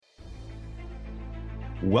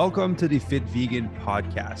Welcome to the Fit Vegan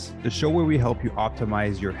Podcast, the show where we help you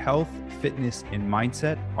optimize your health, fitness, and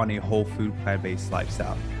mindset on a whole food, plant-based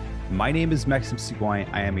lifestyle. My name is Maxime Sigouin.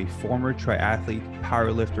 I am a former triathlete,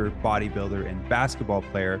 powerlifter, bodybuilder, and basketball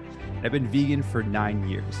player, and I've been vegan for 9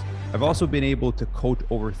 years. I've also been able to coach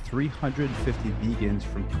over 350 vegans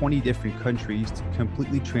from 20 different countries to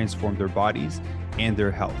completely transform their bodies and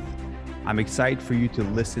their health. I'm excited for you to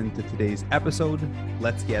listen to today's episode.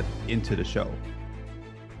 Let's get into the show.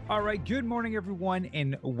 All right. Good morning, everyone,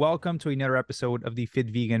 and welcome to another episode of the Fit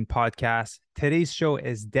Vegan Podcast. Today's show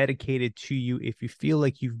is dedicated to you if you feel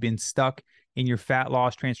like you've been stuck in your fat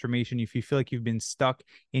loss transformation, if you feel like you've been stuck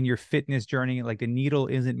in your fitness journey, like the needle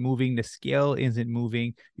isn't moving, the scale isn't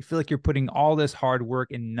moving, you feel like you're putting all this hard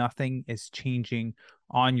work and nothing is changing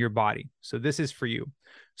on your body. So this is for you.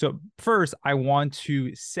 So first, I want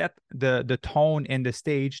to set the tone and the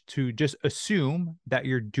stage to just assume that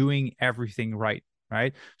you're doing everything right.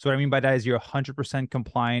 Right. So what I mean by that is you're 100%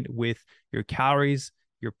 compliant with your calories,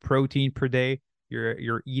 your protein per day,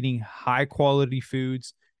 you're eating high quality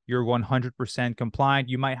foods, you're 100% compliant.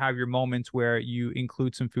 You might have your moments where you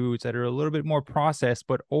include some foods that are a little bit more processed,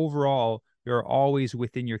 but overall, you're always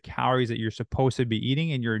within your calories that you're supposed to be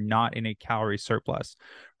eating and you're not in a calorie surplus.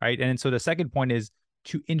 Right. And so the second point is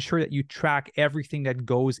to ensure that you track everything that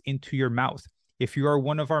goes into your mouth. If you are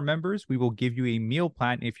one of our members, we will give you a meal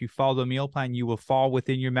plan. If you follow the meal plan, you will fall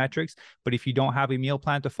within your metrics. But if you don't have a meal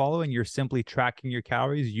plan to follow and you're simply tracking your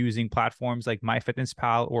calories using platforms like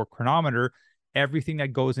MyFitnessPal or Chronometer, everything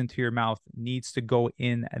that goes into your mouth needs to go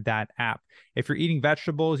in that app. If you're eating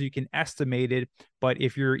vegetables, you can estimate it. But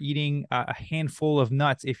if you're eating a handful of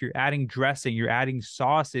nuts, if you're adding dressing, you're adding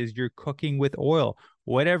sauces, you're cooking with oil,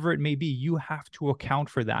 whatever it may be, you have to account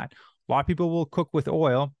for that. A lot of people will cook with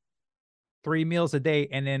oil 3 meals a day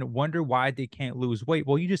and then wonder why they can't lose weight.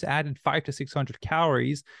 Well, you just added 500 to 600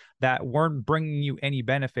 calories that weren't bringing you any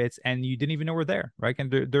benefits and you didn't even know were there, right?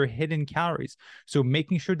 And they're hidden calories. So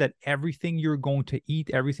making sure that everything you're going to eat,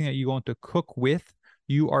 everything that you're going to cook with,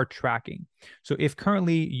 you are tracking. So if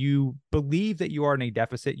currently you believe that you are in a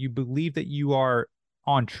deficit, you believe that you are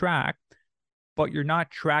on track, but you're not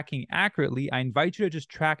tracking accurately, I invite you to just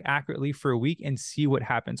track accurately for a week and see what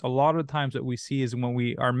happens. A lot of the times what we see is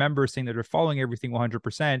when our members saying that they're following everything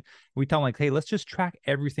 100%, we tell them like, hey, let's just track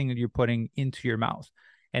everything that you're putting into your mouth.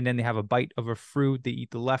 And then they have a bite of a fruit, they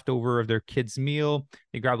eat the leftover of their kid's meal,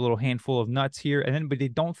 they grab a little handful of nuts here, and then but they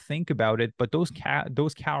don't think about it, but those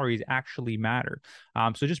calories actually matter.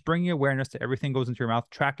 So just bringing awareness to everything goes into your mouth,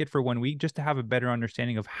 track it for 1 week just to have a better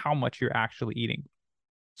understanding of how much you're actually eating.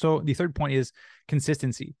 So the third point is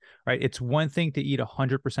consistency, right? It's one thing to eat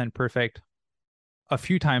 100% perfect a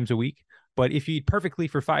few times a week, but if you eat perfectly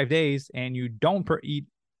for 5 days and you don't eat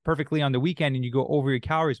perfectly on the weekend and you go over your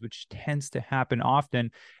calories, which tends to happen often,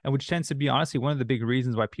 and which tends to be honestly one of the big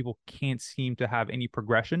reasons why people can't seem to have any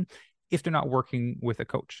progression if they're not working with a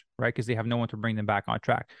coach, right? Because they have no one to bring them back on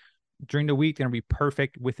track. During the week, they're going to be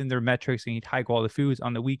perfect within their metrics and eat high quality foods.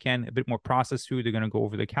 On the weekend, a bit more processed food. They're going to go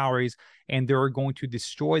over the calories and they're going to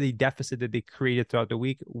destroy the deficit that they created throughout the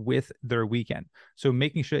week with their weekend. So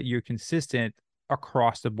making sure that you're consistent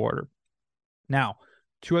across the border. Now,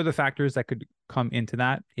 two other factors that could come into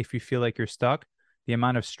that if you feel like you're stuck, the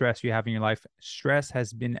amount of stress you have in your life. Stress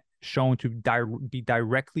has been shown to be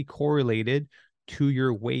directly correlated to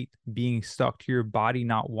your weight being stuck, to your body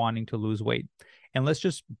not wanting to lose weight. And let's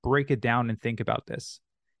just break it down and think about this.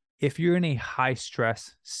 If you're in a high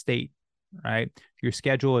stress state, right? Your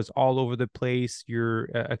schedule is all over the place. You're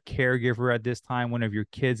a caregiver at this time. One of your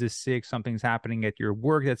kids is sick. Something's happening at your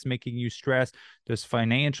work that's making you stressed. There's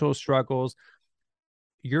financial struggles.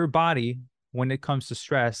 Your body, when it comes to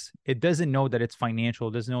stress, it doesn't know that it's financial.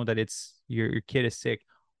 It doesn't know that it's your kid is sick.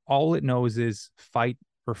 All it knows is fight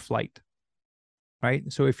or flight. Right?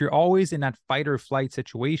 So if you're always in that fight or flight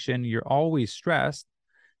situation, you're always stressed,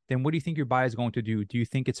 then what do you think your body is going to do? Do you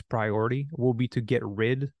think its priority will be to get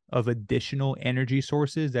rid of additional energy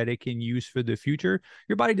sources that it can use for the future?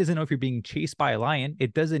 Your body doesn't know if you're being chased by a lion.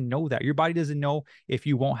 It doesn't know that. Your body doesn't know if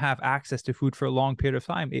you won't have access to food for a long period of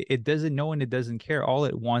time. It doesn't know and it doesn't care. All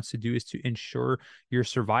it wants to do is to ensure your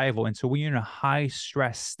survival. And so when you're in a high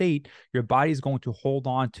stress state, your body is going to hold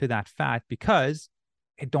on to that fat because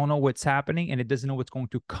it don't know what's happening and it doesn't know what's going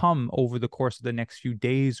to come over the course of the next few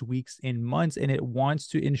days, weeks, and months. And it wants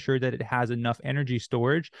to ensure that it has enough energy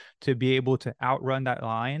storage to be able to outrun that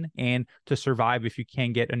lion and to survive if you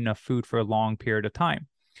can't get enough food for a long period of time.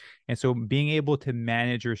 And so being able to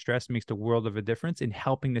manage your stress makes the world of a difference in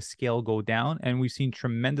helping the scale go down. And we've seen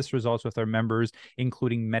tremendous results with our members,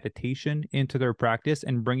 including meditation into their practice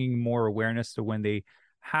and bringing more awareness to when they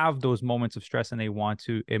have those moments of stress and they want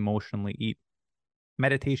to emotionally eat.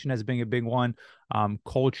 Meditation has been a big one.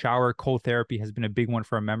 Cold shower, cold therapy has been a big one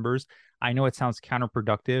for our members. I know it sounds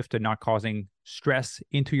counterproductive to not causing stress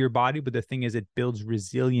into your body, but the thing is, it builds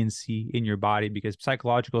resiliency in your body, because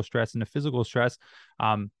psychological stress and the physical stress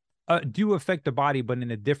do affect the body, but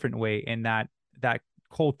in a different way. And that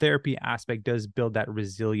cold therapy aspect does build that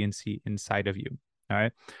resiliency inside of you. All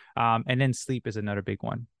right. And then sleep is another big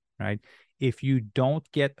one, right? If you don't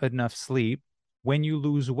get enough sleep, when you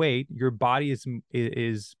lose weight, your body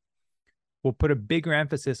will put a bigger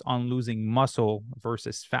emphasis on losing muscle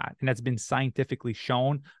versus fat. And that's been scientifically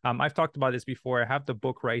shown. I've talked about this before. I have the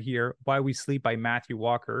book right here, Why We Sleep by Matthew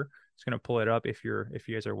Walker. I'm just going to pull it up if you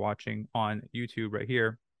guys are watching on YouTube right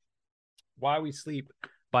here. Why We Sleep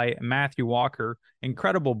by Matthew Walker.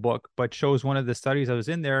 Incredible book, but shows one of the studies that was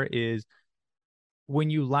in there is when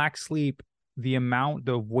you lack sleep, the amount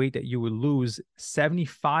of weight that you would lose,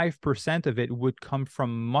 75% of it would come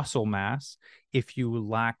from muscle mass if you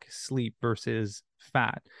lack sleep versus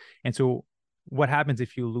fat. And so what happens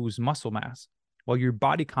if you lose muscle mass? Well, your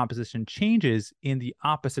body composition changes in the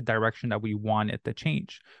opposite direction that we want it to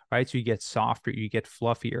change, right? So you get softer, you get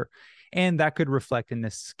fluffier, and that could reflect in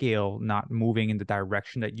the scale not moving in the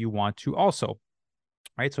direction that you want to also.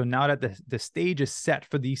 Right. So now that the stage is set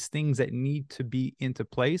for these things that need to be into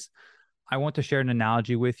place, I want to share an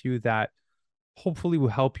analogy with you that hopefully will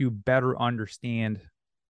help you better understand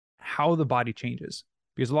how the body changes.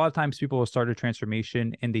 Because a lot of times people will start a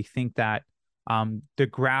transformation and they think that the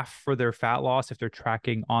graph for their fat loss, if they're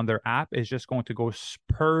tracking on their app, is just going to go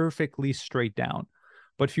perfectly straight down.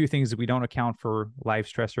 But a few things that we don't account for: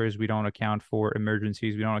 life stressors, we don't account for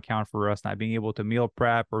emergencies, we don't account for us not being able to meal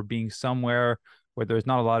prep, or being somewhere where there's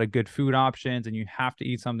not a lot of good food options and you have to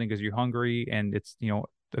eat something because you're hungry, and it's,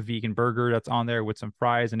 a vegan burger that's on there with some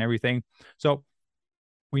fries and everything. So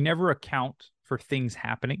we never account for things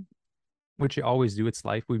happening, which you always do. It's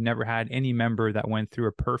life. We've never had any member that went through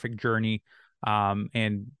a perfect journey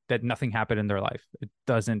and that nothing happened in their life. It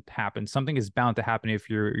doesn't happen. Something is bound to happen if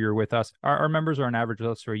you're with us. Our members are on average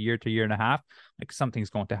with us for a year to year and a half. Like, something's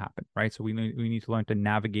going to happen, right? So we need to learn to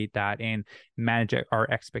navigate that and manage our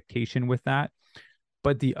expectation with that.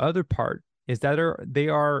 But the other part is that they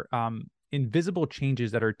are invisible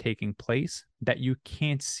changes that are taking place that you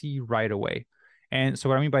can't see right away. And so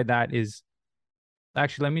what I mean by that is,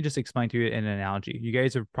 actually, let me just explain to you in an analogy. You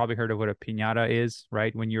guys have probably heard of what a piñata is,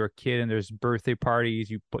 right? When you're a kid and there's birthday parties,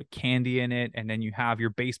 you put candy in it, and then you have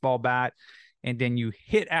your baseball bat, and then you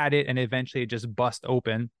hit at it, and eventually it just busts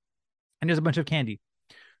open, and there's a bunch of candy.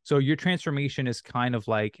 So your transformation is kind of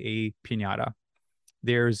like a piñata.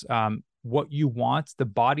 There's what you want, the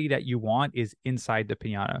body that you want is inside the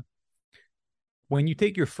piñata. When you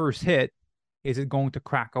take your first hit, is it going to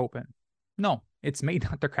crack open? No, it's made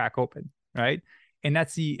not to crack open, right? And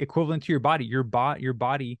that's the equivalent to your body. Your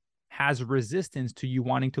body has resistance to you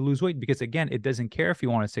wanting to lose weight, because, again, it doesn't care if you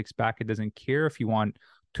want a six pack. It doesn't care if you want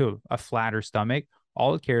a flatter stomach.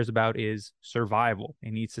 All it cares about is survival.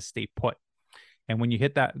 It needs to stay put. And when you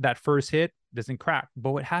hit that first hit, it doesn't crack.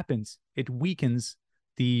 But what happens? It weakens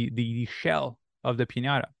the shell of the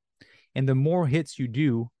piñata. And the more hits you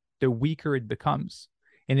do, the weaker it becomes.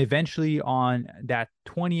 And eventually, on that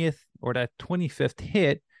 20th or that 25th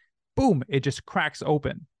hit, boom, it just cracks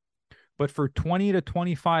open. But for 20 to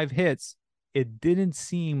 25 hits, it didn't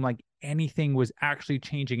seem like anything was actually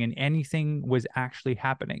changing and anything was actually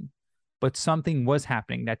happening. But something was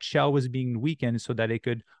happening. That shell was being weakened so that it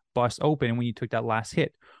could bust open when you took that last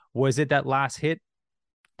hit. Was it that last hit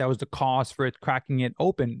that was the cause for it cracking it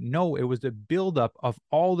open? No, it was the buildup of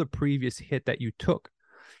all the previous hit that you took.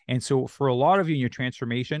 And so for a lot of you in your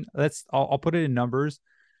transformation, I'll put it in numbers.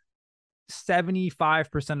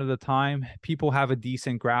 75% of the time, people have a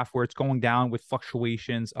decent graph where it's going down with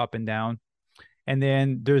fluctuations up and down. And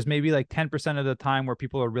then there's maybe like 10% of the time where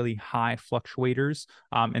people are really high fluctuators.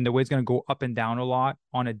 And the way it's going to go up and down a lot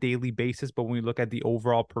on a daily basis. But when we look at the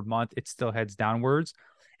overall per month, it still heads downwards.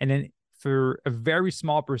 And then for a very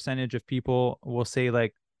small percentage of people, we'll say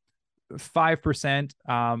like 5%,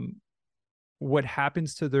 what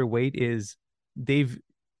happens to their weight is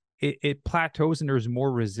it plateaus and there's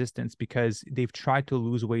more resistance because they've tried to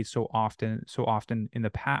lose weight so often in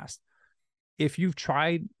the past. If you've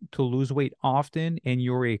tried to lose weight often and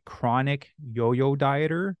you're a chronic yo-yo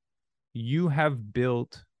dieter, you have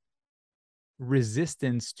built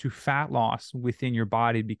resistance to fat loss within your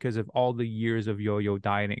body because of all the years of yo-yo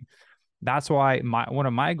dieting. That's why one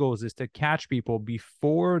of my goals is to catch people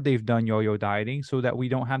before they've done yo-yo dieting so that we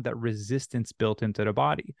don't have that resistance built into the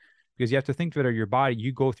body. Because you have to think that your body,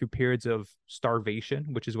 you go through periods of starvation,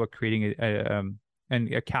 which is what creating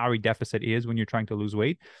and a calorie deficit is when you're trying to lose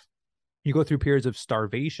weight. You go through periods of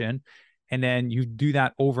starvation, and then you do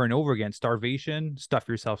that over and over again. Starvation, stuff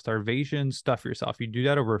yourself, starvation, stuff yourself. You do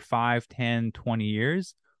that over 5, 10, 20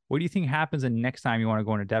 years. What do you think happens the next time you want to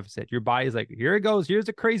go in a deficit? Your body's like, here it goes. Here's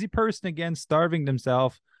a crazy person again, starving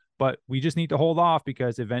themselves. But we just need to hold off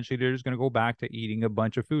because eventually they're just going to go back to eating a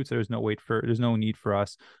bunch of food. So there's no need for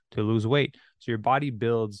us to lose weight. So your body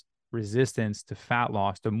builds resistance to fat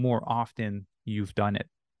loss the more often you've done it.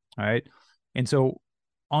 All right. And so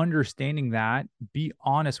understanding that, be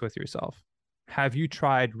honest with yourself. Have you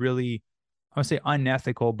tried really, I would say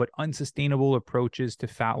unethical, but unsustainable approaches to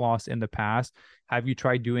fat loss in the past? Have you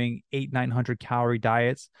tried doing 800-900 calorie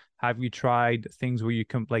diets? Have you tried things where you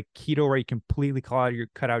like keto, where you completely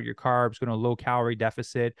cut out your carbs, going to low calorie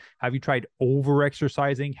deficit? Have you tried over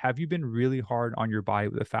exercising? Have you been really hard on your body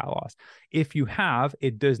with the fat loss? If you have,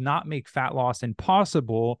 it does not make fat loss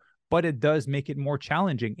impossible, but it does make it more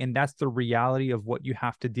challenging. And that's the reality of what you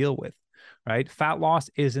have to deal with, right? Fat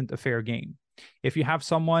loss isn't a fair game. If you have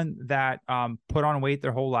someone that put on weight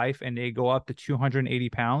their whole life and they go up to 280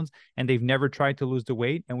 pounds and they've never tried to lose the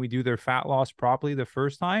weight, and we do their fat loss properly the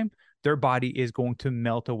first time, their body is going to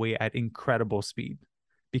melt away at incredible speed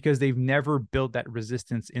because they've never built that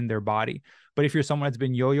resistance in their body. But if you're someone that's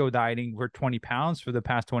been yo-yo dieting for 20 pounds for the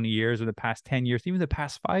past 20 years or the past 10 years, even the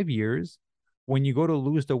past 5 years, when you go to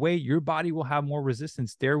lose the weight, your body will have more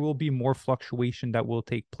resistance. There will be more fluctuation that will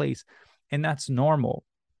take place. And that's normal.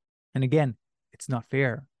 And again, it's not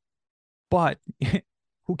fair. But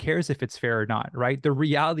who cares if it's fair or not, right? The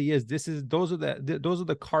reality is those are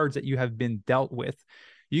the cards that you have been dealt with.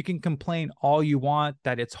 You can complain all you want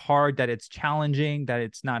that it's hard, that it's challenging, that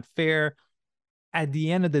it's not fair. At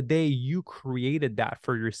the end of the day, you created that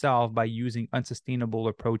for yourself by using unsustainable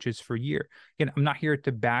approaches for years. Again, I'm not here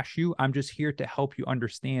to bash you. I'm just here to help you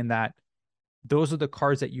understand that those are the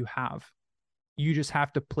cards that you have. You just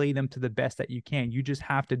have to play them to the best that you can. You just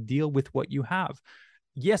have to deal with what you have.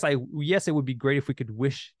 Yes, it would be great if we could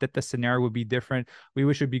wish that the scenario would be different. We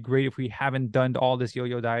wish it would be great if we haven't done all this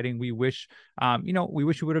yo-yo dieting. We wish, we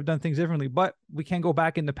wish we would have done things differently, but we can't go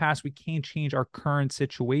back in the past. We can't change our current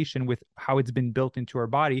situation with how it's been built into our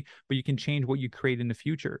body, but you can change what you create in the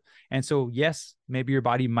future. And so, yes, maybe your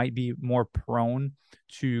body might be more prone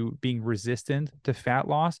to being resistant to fat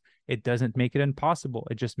loss. It doesn't make it impossible.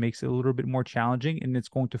 It just makes it a little bit more challenging, and it's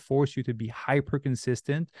going to force you to be hyper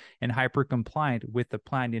consistent and hyper compliant with the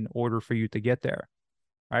plan in order for you to get there.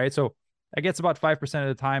 All right. So I guess about 5%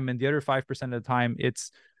 of the time, and the other 5% of the time,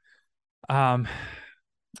 it's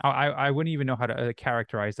I wouldn't even know how to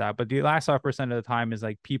characterize that, but the last 5% of the time is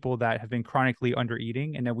like people that have been chronically under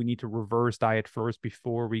eating, and then we need to reverse diet first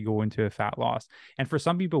before we go into a fat loss. And for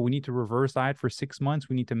some people, we need to reverse diet for 6 months.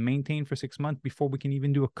 We need to maintain for 6 months before we can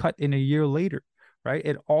even do a cut in a year later, right?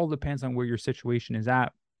 It all depends on where your situation is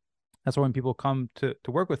at. That's why when people come to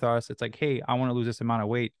work with us, it's like, hey, I want to lose this amount of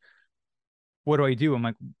weight. What do I do? I'm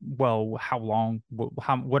like, well, how long?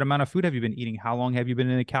 What amount of food have you been eating? How long have you been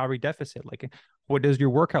in a calorie deficit? Like, what does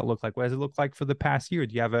your workout look like? What does it look like for the past year?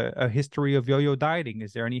 Do you have a history of yo-yo dieting?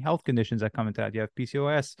 Is there any health conditions that come into that? Do you have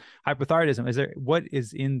PCOS, hypothyroidism? Is there what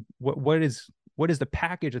is the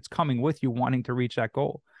package that's coming with you wanting to reach that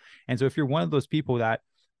goal? And so if you're one of those people that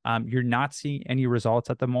you're not seeing any results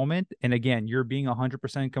at the moment, and again, you're being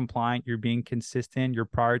 100% compliant, you're being consistent, you're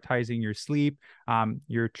prioritizing your sleep,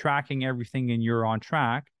 you're tracking everything, and you're on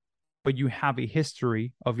track, but you have a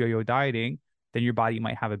history of yo-yo dieting, then your body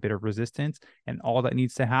might have a bit of resistance. And all that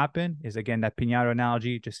needs to happen is, again, that piñata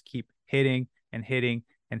analogy, just keep hitting and hitting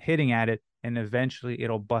and hitting at it, and eventually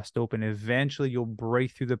it'll bust open. Eventually you'll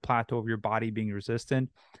break through the plateau of your body being resistant.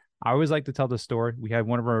 I always like to tell the story. We had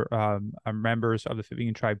one of our members of the Fit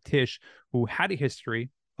Vegan Tribe, Tish, who had a history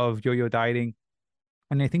of yo-yo dieting.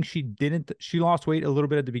 And I think she lost weight a little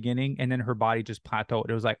bit at the beginning, and then her body just plateaued.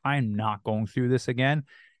 It was like, I'm not going through this again. And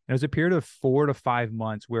it was a period of 4 to 5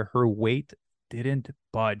 months where her weight didn't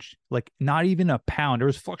budge, like not even a pound. There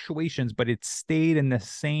was fluctuations, but it stayed in the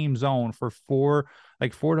same zone for 4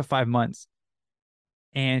 to 5 months.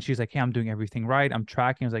 And she's like, hey, I'm doing everything right. I'm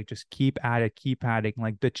tracking. I was like, just keep at it, keep adding.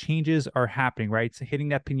 Like the changes are happening, right? So hitting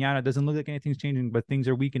that piñata doesn't look like anything's changing, but things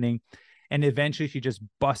are weakening. And eventually she just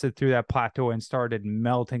busted through that plateau and started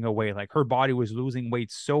melting away. Like her body was losing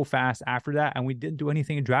weight so fast after that. And we didn't do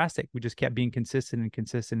anything drastic. We just kept being consistent and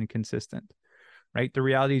consistent and consistent, right? The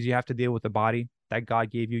reality is you have to deal with the body that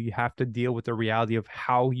God gave you. You have to deal with the reality of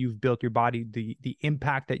how you've built your body, the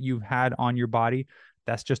impact that you've had on your body.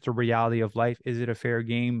 That's just a reality of life. Is it a fair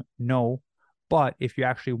game? No. But if you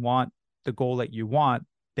actually want the goal that you want,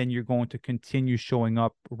 then you're going to continue showing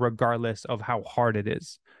up regardless of how hard it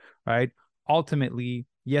is, right? ultimately,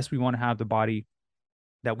 yes, we want to have the body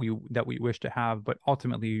that we wish to have, but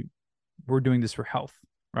ultimately we're doing this for health,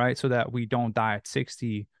 right? So that we don't die at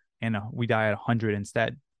 60 and we die at 100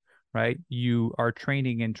 instead, right? You are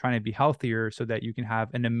training and trying to be healthier so that you can have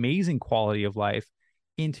an amazing quality of life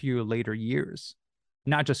into your later years,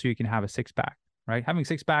 not just so you can have a six pack, right? Having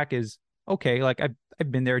six pack is okay. Like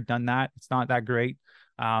I've been there, done that. It's not that great.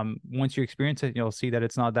 Once you experience it, you'll see that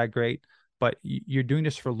it's not that great, but you're doing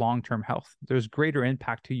this for long-term health. There's greater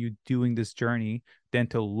impact to you doing this journey than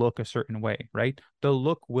to look a certain way, right? The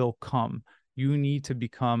look will come. You need to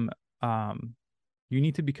become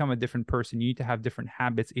a different person. You need to have different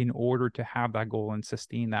habits in order to have that goal and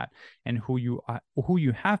sustain that. And who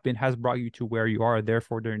you have been has brought you to where you are.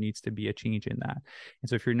 Therefore, there needs to be a change in that. And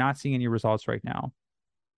so if you're not seeing any results right now,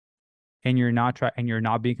 and you're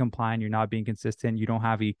not being compliant, you're not being consistent, you don't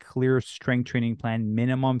have a clear strength training plan,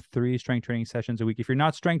 minimum 3 strength training sessions a week. If you're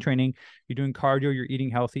not strength training, you're doing cardio, you're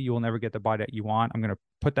eating healthy, you will never get the body that you want. I'm going to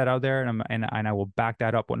put that out there, and I will back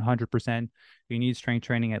that up 100%. You need strength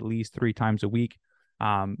training at least 3 times a week.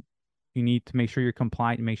 You need to make sure you're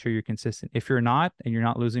compliant and make sure you're consistent. If you're not, and you're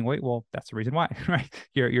not losing weight, well, that's the reason why, right?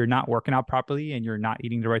 You're not working out properly, and you're not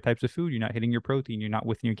eating the right types of food. You're not hitting your protein. You're not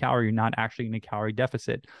within your calorie. You're not actually in a calorie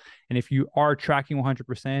deficit. And if you are tracking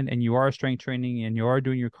 100% and you are strength training and you are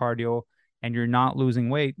doing your cardio and you're not losing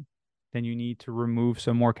weight, then you need to remove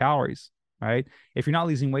some more calories, right? If you're not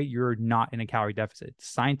losing weight, you're not in a calorie deficit.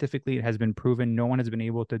 Scientifically, it has been proven. No one has been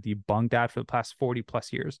able to debunk that for the past 40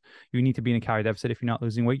 plus years. You need to be in a calorie deficit. If you're not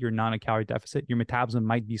losing weight, you're not in a calorie deficit. Your metabolism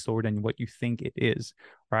might be slower than what you think it is,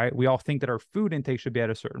 right? We all think that our food intake should be at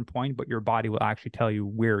a certain point, but your body will actually tell you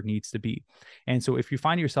where it needs to be. And so if you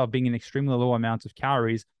find yourself being in extremely low amounts of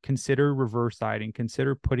calories, consider reverse dieting.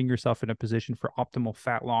 Consider putting yourself in a position for optimal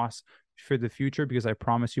fat loss for the future, because I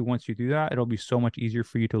promise you, once you do that, it'll be so much easier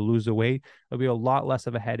for you to lose the weight. It'll be a lot less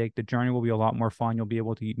of a headache. The journey will be a lot more fun. You'll be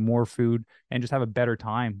able to eat more food and just have a better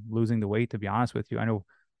time losing the weight, to be honest with you. I know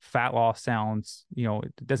fat loss sounds,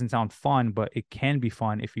 it doesn't sound fun, but it can be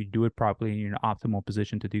fun if you do it properly and you're in an optimal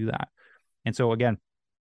position to do that. And so again,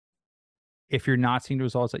 if you're not seeing the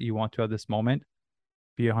results that you want to at this moment,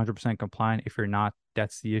 be 100% compliant. If you're not,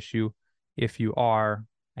 that's the issue. If you are,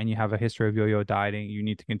 and you have a history of yo-yo dieting, you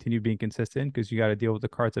need to continue being consistent, because you got to deal with the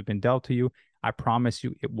cards that have been dealt to you. I promise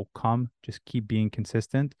you it will come. Just keep being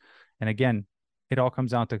consistent. And again, it all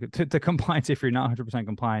comes down to compliance. If you're not 100%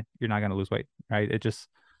 compliant, you're not going to lose weight, right?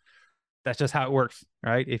 That's just how it works,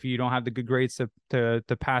 right? If you don't have the good grades to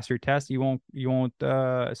pass your test, you won't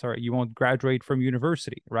graduate from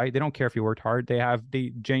university, right? They don't care if you worked hard.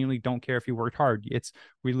 They genuinely don't care if you worked hard.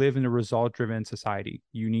 We live in a result-driven society.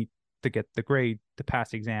 You need to get the grade to pass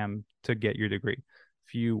the exam to get your degree.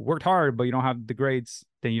 If you worked hard but you don't have the grades,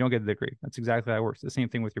 then you don't get the degree. That's exactly how it works. The same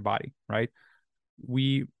thing with your body, right?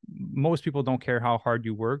 Most people don't care how hard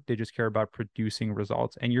you work. They just care about producing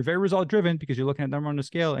results. And you're very result driven because you're looking at number on the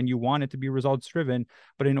scale and you want it to be results driven.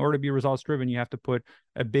 But in order to be results driven, you have to put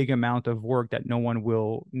a big amount of work that no one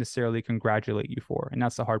will necessarily congratulate you for. And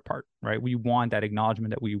that's the hard part, right? We want that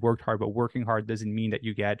acknowledgement that we worked hard, but working hard doesn't mean that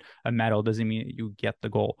you get a medal, doesn't mean that you get the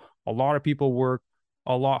goal. A lot of people work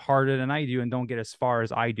a lot harder than I do and don't get as far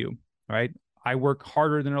as I do, right? I work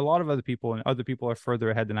harder than a lot of other people, and other people are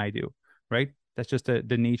further ahead than I do, right? That's just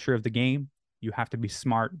the nature of the game. You have to be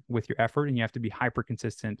smart with your effort, and you have to be hyper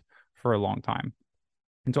consistent for a long time.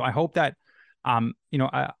 And so I hope that,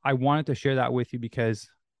 I wanted to share that with you, because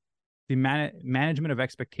the management of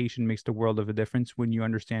expectation makes the world of a difference when you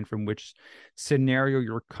understand from which scenario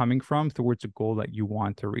you're coming from towards a goal that you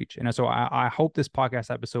want to reach. And so I hope this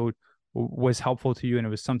podcast episode was helpful to you, and it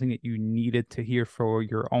was something that you needed to hear for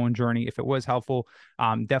your own journey. If it was helpful,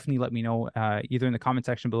 definitely let me know either in the comment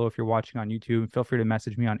section below. If you're watching on YouTube, feel free to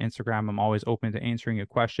message me on Instagram. I'm always open to answering your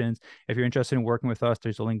questions. If you're interested in working with us,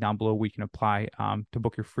 there's a link down below where you can apply to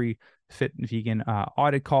book your free Fit Vegan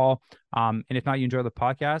audit call. And if not, you enjoy the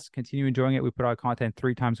podcast, continue enjoying it. We put out content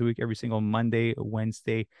 3 times a week, every single Monday,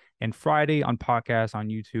 Wednesday, and Friday on podcasts, on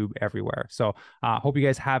YouTube, everywhere. So hope you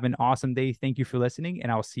guys have an awesome day. Thank you for listening,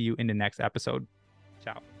 and I'll see you in the next episode.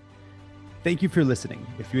 Ciao. Thank you for listening.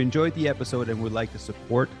 If you enjoyed the episode and would like to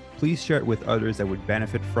support, please share it with others that would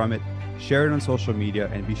benefit from it. Share it on social media,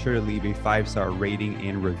 and be sure to leave a 5-star rating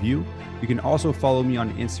and review. You can also follow me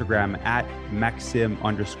on Instagram at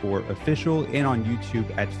Maxim_official and on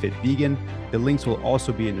YouTube at Fit Vegan. The links will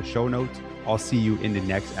also be in the show notes. I'll see you in the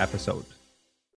next episode.